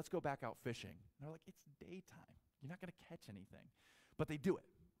says, hey, let's go back out fishing. And they're like, it's daytime. You're not going to catch anything. But they do it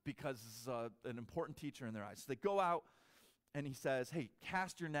because an important teacher in their eyes. So they go out, and he says, hey,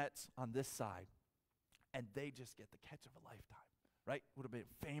 cast your nets on this side. And they just get the catch of a lifetime, right? Would have been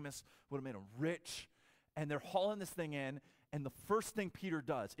famous, would have made them rich. And they're hauling this thing in, and the first thing Peter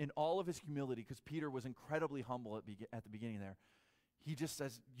does, in all of his humility, because Peter was incredibly humble at the beginning there, he just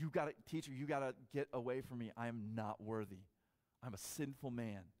says, teacher, you got to get away from me. I am not worthy. I'm a sinful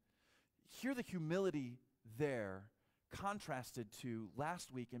man. Hear the humility there contrasted to last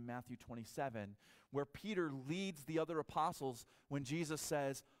week in Matthew 27, where Peter leads the other apostles when Jesus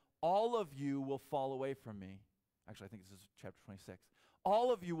says, all of you will fall away from me. Actually, I think this is chapter 26.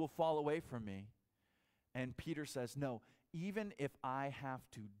 All of you will fall away from me. And Peter says, no, even if I have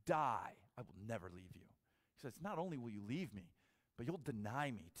to die, I will never leave you. He says, not only will you leave me, but you'll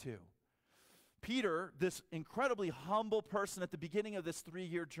deny me too. Peter, this incredibly humble person at the beginning of this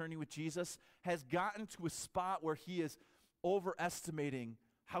 3-year journey with Jesus, has gotten to a spot where he is overestimating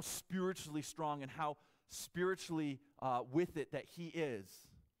how spiritually strong and how spiritually with it that he is.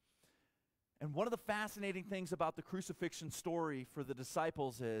 And one of the fascinating things about the crucifixion story for the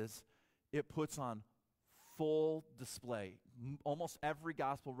disciples is it puts on full display. Almost every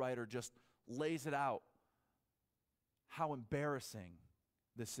gospel writer just lays it out how embarrassing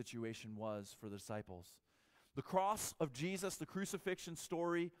this situation was for the disciples. The cross of Jesus, the crucifixion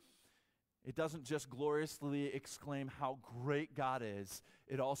story, it doesn't just gloriously exclaim how great God is,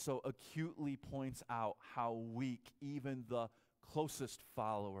 it also acutely points out how weak even the closest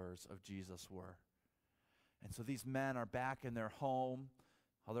followers of Jesus were. And so these men are back in their home.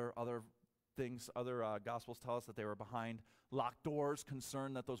 Other Gospels tell us that they were behind locked doors,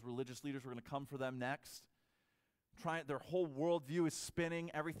 concerned that those religious leaders were going to come for them next. Their whole worldview is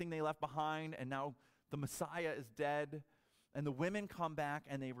spinning, everything they left behind, and now the Messiah is dead. And the women come back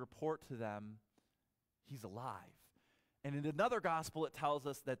and they report to them, he's alive. And in another gospel, it tells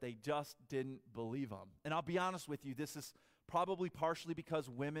us that they just didn't believe him. And I'll be honest with you, this is probably partially because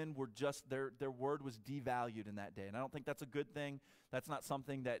women were just, their word was devalued in that day. And I don't think that's a good thing. That's not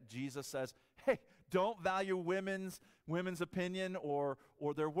something that Jesus says, hey, don't value women's opinion or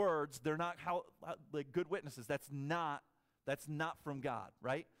their words. They're not like good witnesses. That's not from God,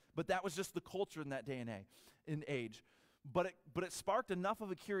 right? But that was just the culture in that day and age. But it sparked enough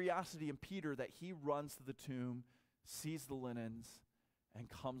of a curiosity in Peter that he runs to the tomb, sees the linens, and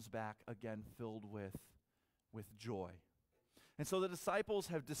comes back again filled with joy. And so the disciples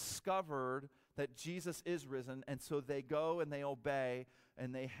have discovered that Jesus is risen, and so they go and they obey,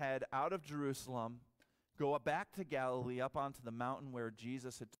 and they head out of Jerusalem, go back to Galilee, up onto the mountain where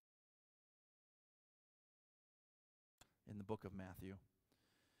Jesus had in the book of Matthew.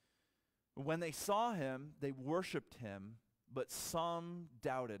 When they saw him, they worshiped him, but some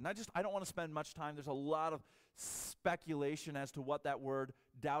doubted. And I don't want to spend much time. There's a lot of speculation as to what that word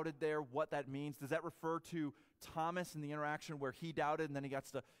doubted there, what that means. Does that refer to Thomas and the interaction where he doubted and then he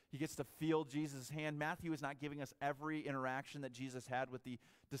gets to feel Jesus' hand? Matthew is not giving us every interaction that Jesus had with the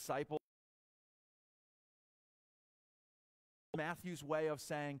disciples. Matthew's way of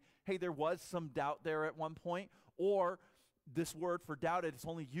saying, hey, there was some doubt there at one point, or this word for doubted, it's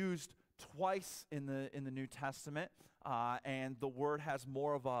only used twice in the New Testament, and the word has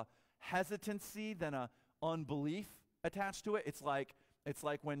more of a hesitancy than a unbelief attached to it. It's like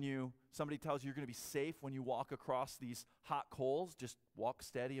when somebody tells you you're going to be safe when you walk across these hot coals, just walk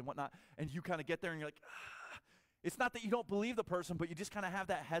steady and whatnot, and you kind of get there and you're like, it's not that you don't believe the person, but you just kind of have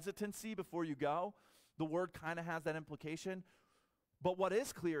that hesitancy before you go. The word kind of has that implication. But what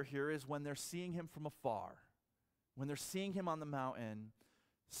is clear here is when they're seeing him from afar, when they're seeing him on the mountain,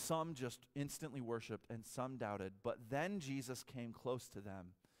 some just instantly worshiped and some doubted. But then Jesus came close to them,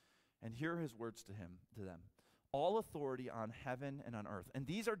 and here are his words to them. All authority on heaven and on earth. And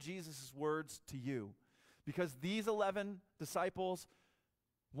these are Jesus' words to you, because these 11 disciples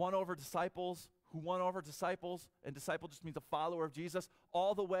won over disciples who won over disciples, and disciple just means a follower of Jesus,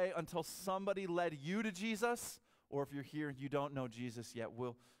 all the way until somebody led you to Jesus, or if you're here and you don't know Jesus yet,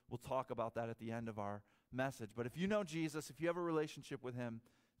 we'll talk about that at the end of our message. But if you know Jesus, if you have a relationship with him,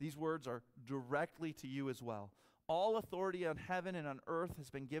 these words are directly to you as well. All authority on heaven and on earth has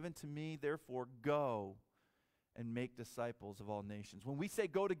been given to me, therefore go and make disciples of all nations. When we say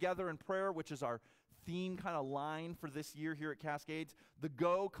go together in prayer, which is our theme kind of line for this year here at Cascades, the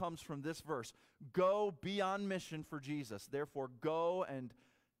go comes from this verse. Go be on mission for Jesus. Therefore go and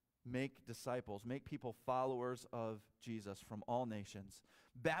make disciples, make people followers of Jesus from all nations,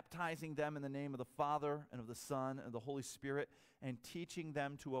 baptizing them in the name of the Father and of the Son and of the Holy Spirit, and teaching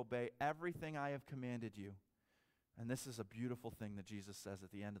them to obey everything I have commanded you. And this is a beautiful thing that Jesus says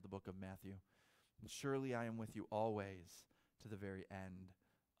at the end of the book of Matthew. And surely I am with you always to the very end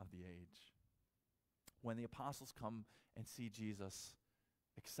of the age. When the apostles come and see Jesus,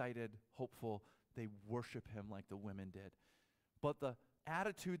 excited, hopeful, they worship him like the women did. But the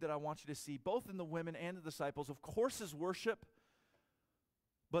attitude that I want you to see, both in the women and the disciples, of course, is worship,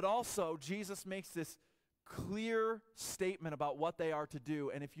 but also Jesus makes this clear statement about what they are to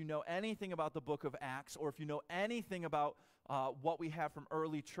do. And if you know anything about the book of Acts, or if you know anything about what we have from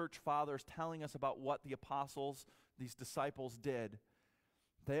early church fathers telling us about what the apostles, these disciples, did,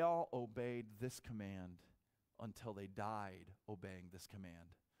 they all obeyed this command until they died obeying this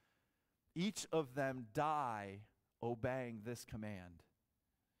command. Each of them die obeying this command.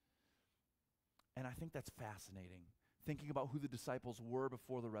 And I think that's fascinating, thinking about who the disciples were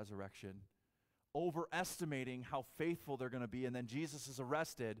before the resurrection, overestimating how faithful they're going to be, and then Jesus is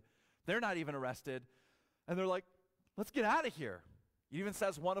arrested. They're not even arrested, and they're like, let's get out of here. It even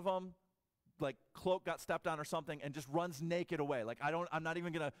says one of them, like, cloak got stepped on or something, and just runs naked away. Like, I'm not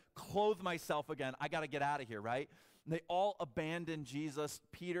even going to clothe myself again. I got to get out of here, right? And they all abandon Jesus.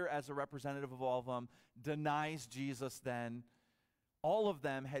 Peter, as a representative of all of them, denies Jesus then. All of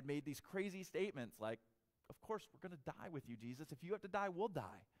them had made these crazy statements like, of course, we're going to die with you, Jesus. If you have to die, we'll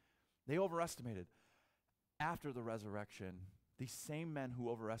die. They overestimated. After the resurrection, these same men who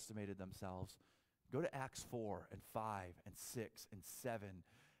overestimated themselves, go to Acts 4 and 5 and 6 and 7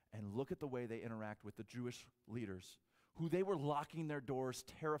 and look at the way they interact with the Jewish leaders, who they were locking their doors,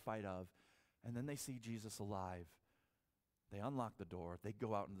 terrified of, and then they see Jesus alive. They unlock the door. They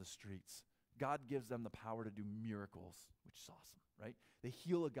go out into the streets. God gives them the power to do miracles, which is awesome, right? They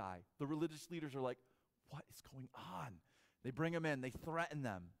heal a guy. The religious leaders are like, what is going on? They bring him in. They threaten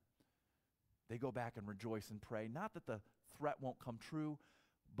them. They go back and rejoice and pray. Not that the threat won't come true,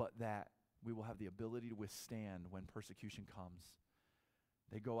 but that we will have the ability to withstand when persecution comes.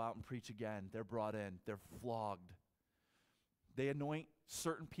 They go out and preach again. They're brought in. They're flogged. They anoint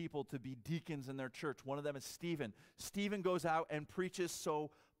certain people to be deacons in their church. One of them is Stephen. Stephen goes out and preaches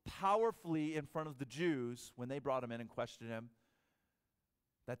so powerfully in front of the Jews when they brought him in and questioned him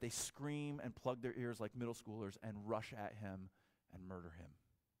that they scream and plug their ears like middle schoolers and rush at him and murder him.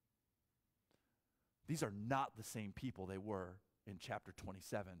 These are not the same people they were in chapter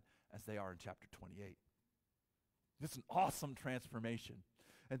 27 as they are in chapter 28. This is an awesome transformation.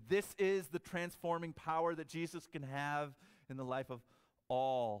 And this is the transforming power that Jesus can have in the life of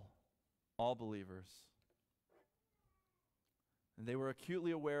all believers. And they were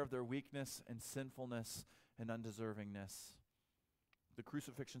acutely aware of their weakness and sinfulness and undeservingness. The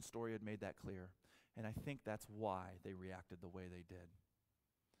crucifixion story had made that clear. And I think that's why they reacted the way they did.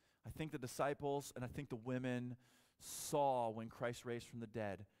 I think the disciples and I think the women saw when Christ raised from the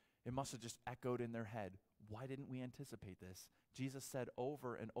dead. It must have just echoed in their head. Why didn't we anticipate this? Jesus said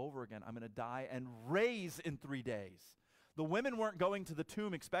over and over again, I'm going to die and raise in 3 days. The women weren't going to the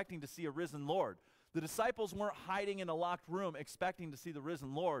tomb expecting to see a risen Lord. The disciples weren't hiding in a locked room expecting to see the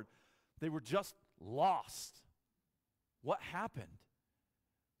risen Lord. They were just lost. What happened?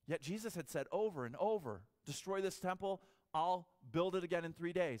 Yet Jesus had said over and over, destroy this temple, I'll build it again in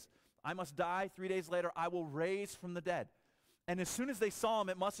 3 days. I must die. 3 days later, I will raise from the dead. And as soon as they saw him,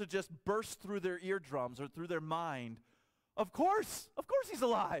 it must have just burst through their eardrums or through their mind. Of course he's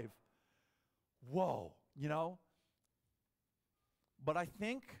alive. Whoa, you know? But I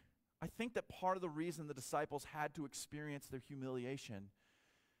think that part of the reason the disciples had to experience their humiliation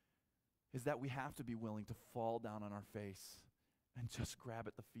is that we have to be willing to fall down on our face and just grab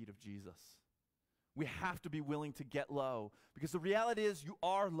at the feet of Jesus. We have to be willing to get low, because the reality is you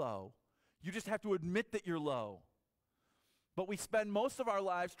are low. You just have to admit that you're low. But we spend most of our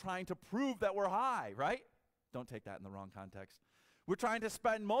lives trying to prove that we're high, right? Don't take that in the wrong context. We're trying to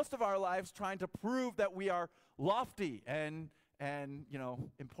spend most of our lives trying to prove that we are lofty and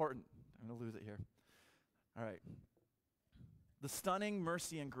important. I'm going to lose it here. All right. The stunning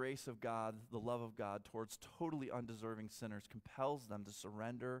mercy and grace of God, the love of God towards totally undeserving sinners compels them to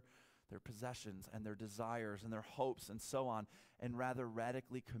surrender their possessions and their desires and their hopes and so on, and rather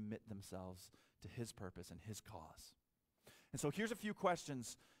radically commit themselves to his purpose and his cause. And so here's a few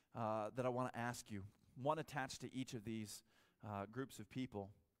questions that I want to ask you, one attached to each of these groups of people.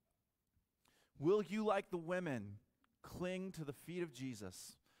 Will you, like the women, cling to the feet of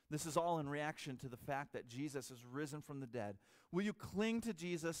Jesus? This is all in reaction to the fact that Jesus is risen from the dead. Will you cling to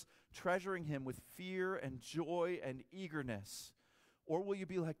Jesus, treasuring him with fear and joy and eagerness? Or will you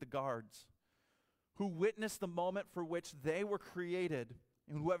be like the guards who witness the moment for which they were created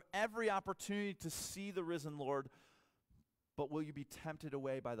and who have every opportunity to see the risen Lord, but will you be tempted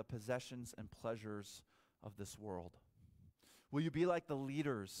away by the possessions and pleasures of this world? Will you be like the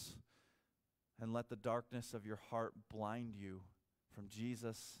leaders and let the darkness of your heart blind you from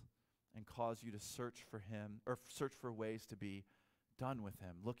Jesus and cause you to search for him, or search for ways to be done with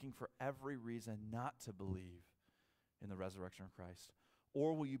him, looking for every reason not to believe in the resurrection of Christ?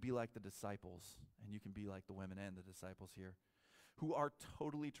 Or will you be like the disciples, and you can be like the women and the disciples here, who are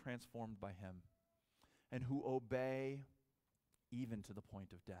totally transformed by him and who obey even to the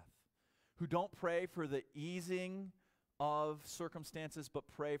point of death, who don't pray for the easing of circumstances, but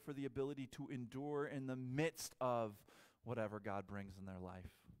pray for the ability to endure in the midst of whatever God brings in their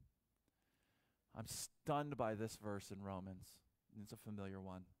life? I'm stunned by this verse in Romans. It's a familiar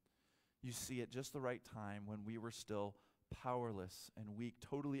one. You see, at just the right time, when we were still powerless and weak,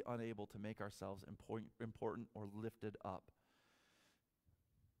 totally unable to make ourselves important or lifted up,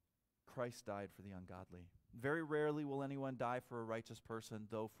 Christ died for the ungodly. Very rarely will anyone die for a righteous person,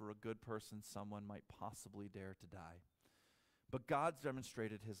 though for a good person someone might possibly dare to die. But God's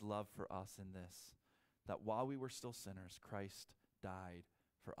demonstrated his love for us in this, that while we were still sinners, Christ died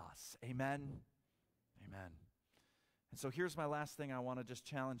for us. Amen? Amen. And so here's my last thing I want to just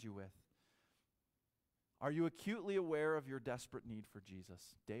challenge you with. Are you acutely aware of your desperate need for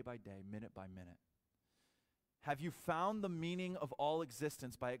Jesus, day by day, minute by minute? Have you found the meaning of all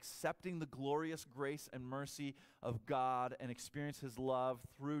existence by accepting the glorious grace and mercy of God and experience his love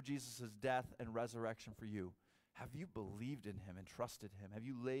through Jesus' death and resurrection for you? Have you believed in him and trusted him? Have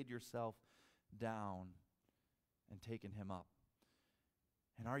you laid yourself down and taken him up?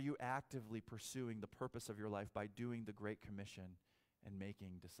 And are you actively pursuing the purpose of your life by doing the Great Commission and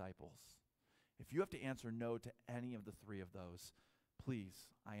making disciples? If you have to answer no to any of the three of those, please,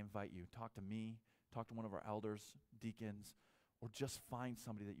 I invite you, talk to me, talk to one of our elders, deacons, or just find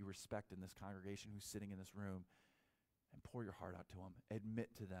somebody that you respect in this congregation who's sitting in this room and pour your heart out to them. Admit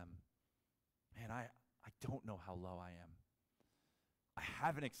to them, man, I don't know how low I am. I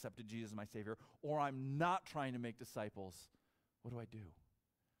haven't accepted Jesus as my Savior, or I'm not trying to make disciples. What do I do?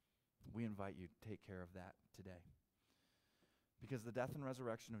 We invite you to take care of that today. Because the death and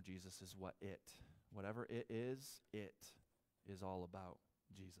resurrection of Jesus is whatever it is all about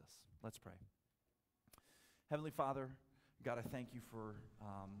Jesus. Let's pray. Heavenly Father, God, I thank you for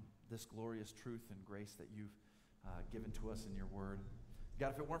this glorious truth and grace that you've given to us in your word.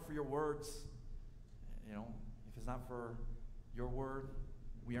 God, if it weren't for your words, if it's not for your word,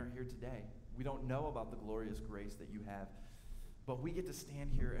 we aren't here today. We don't know about the glorious grace that you have. But we get to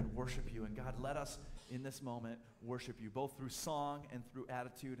stand here and worship you. And God, let us in this moment worship you, both through song and through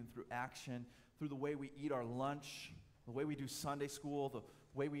attitude and through action, through the way we eat our lunch, the way we do Sunday school, the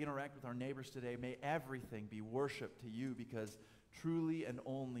way we interact with our neighbors today. May everything be worship to you, because truly and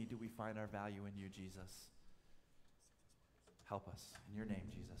only do we find our value in you, Jesus. Help us. In your name,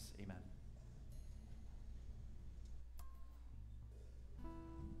 Jesus. Amen.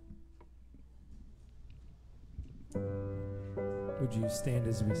 Would you stand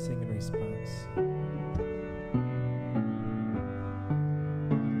as we sing in response?